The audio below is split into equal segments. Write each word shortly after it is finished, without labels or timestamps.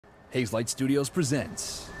Haze Light Studios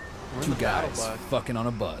presents two guys fucking on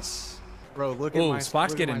a bus. Bro, look at my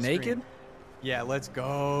Spock's getting naked? screen. Yeah, let's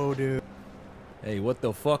go, dude. Hey, what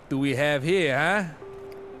the fuck do we have here, huh?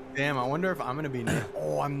 Damn, I wonder if I'm gonna be naked.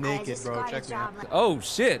 Oh, I'm naked, bro. Check me out. Oh,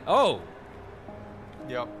 shit. Oh.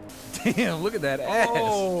 Yep. Damn, look at that ass.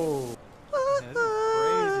 Oh. Yeah, this is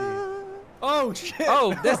crazy. Oh, shit.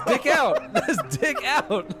 Oh, that's dick out. That's dick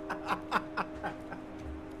out.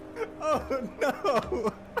 Oh,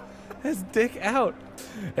 no. That's dick out.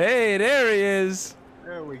 Hey, there he is.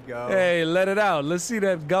 There we go. Hey, let it out. Let's see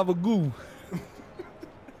that gabagoo.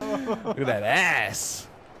 Look at that ass.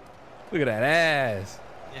 Look at that ass.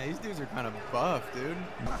 Yeah, these dudes are kind of buff, dude.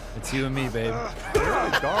 It's you and me, babe. They're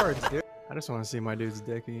all guards, dude. I just want to see my dude's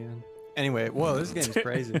dick again. Anyway, whoa, this game's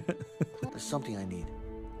crazy. There's something I need.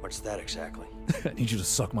 What's that exactly? I need you to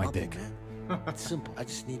suck my dick. Man. It's simple. I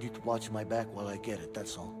just need you to watch my back while I get it,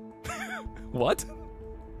 that's all. What?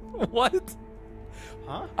 What?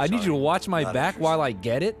 Huh? I need you to watch my Not back interested. while I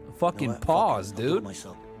get it? Fucking You know what? pause, Fuck it. I'll do it dude.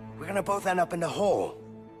 myself. We're gonna both end up in the hole.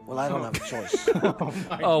 Well, I don't have a choice.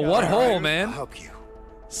 Oh, what hole, man? I'll help you.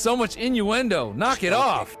 So much innuendo. Knock it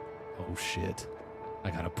off. Oh, shit. I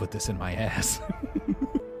gotta put this in my ass.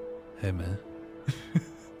 Hey, man.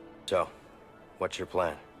 So, what's your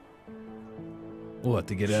plan? What,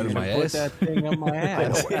 to get out of my Put ass? that thing on my I know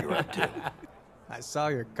ass. what you're up to. I saw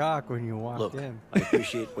your cock when you walked Look, in. I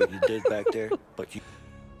appreciate what you did back there, but you...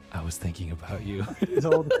 I was thinking about you. We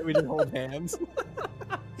just hold hands.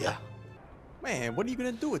 Yeah. Man, what are you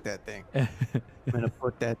gonna do with that thing? I'm gonna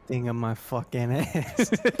put that thing on my fucking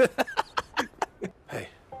ass. Hey,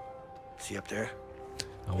 see up there?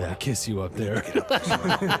 I want to kiss you up there. Get up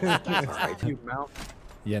there. All right. You mount.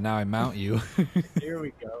 Yeah, now I mount you. Here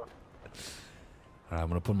we go. Alright, I'm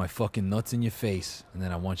gonna put my fucking nuts in your face, and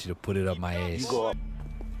then I want you to put it up my You ass. go up.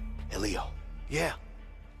 Hey, Leo. Yeah.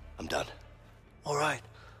 I'm done. All right.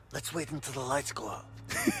 Let's wait until the lights go out.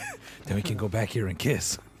 Then we can go back here and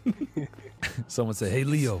kiss. Someone say, hey,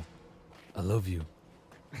 Leo, I love you.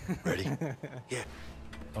 Ready? Yeah.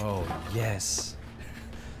 Oh, yes.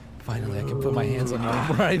 Finally, I can put my hands on you in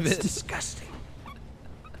private. It's disgusting.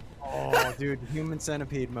 Oh, dude, human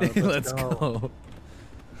centipede mode. Let's go.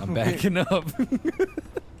 I'm backing up.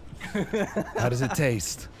 How does it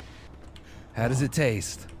taste? How does it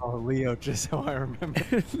taste? Oh, Leo, just so I remember.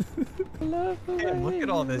 Damn, look at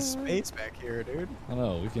all this space back here, dude. I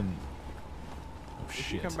know, we can... Oh, We should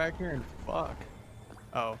shit. come back here and fuck.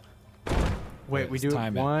 Oh. Wait, we let's do it.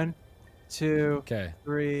 time it. 1, 2, Okay,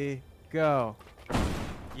 3, go.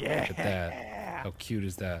 Yeah. look at that. How cute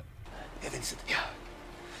is that? Hey, Vincent. Yeah.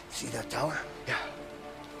 See that tower? Yeah.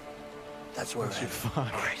 That's where We should we're fuck.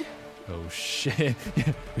 All right. Oh, shit.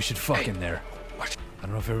 We should fuck in there. Watch. I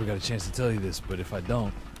don't know if I ever got a chance to tell you this, but if I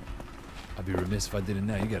don't, I'd be remiss if I didn't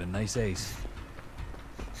now. You got a nice ace.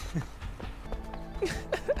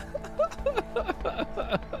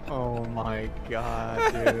 Oh my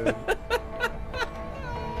god, dude.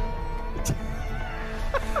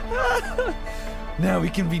 Now we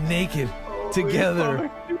can be naked together.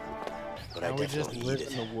 But I Now we just definitely live need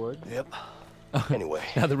in the it. woods. Yep. Anyway.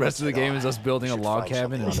 Now the rest of the that's game all. is us building a Should log find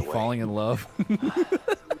cabin and something on the way. falling in love.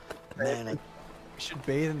 Man, We should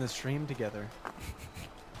bathe in the stream together.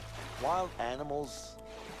 wild animals,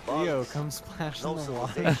 Leo, bugs, come splash no in the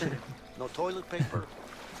water. civilization, no toilet paper,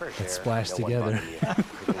 fresh air, Let's splash no one together. bugging you,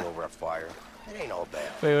 cooking over a fire. It ain't all bad.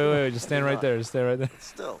 Wait. Just stand right there. Just stand right there.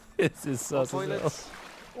 Still, It's just no sus as hell. toilets.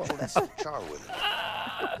 Well, that's the char with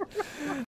it.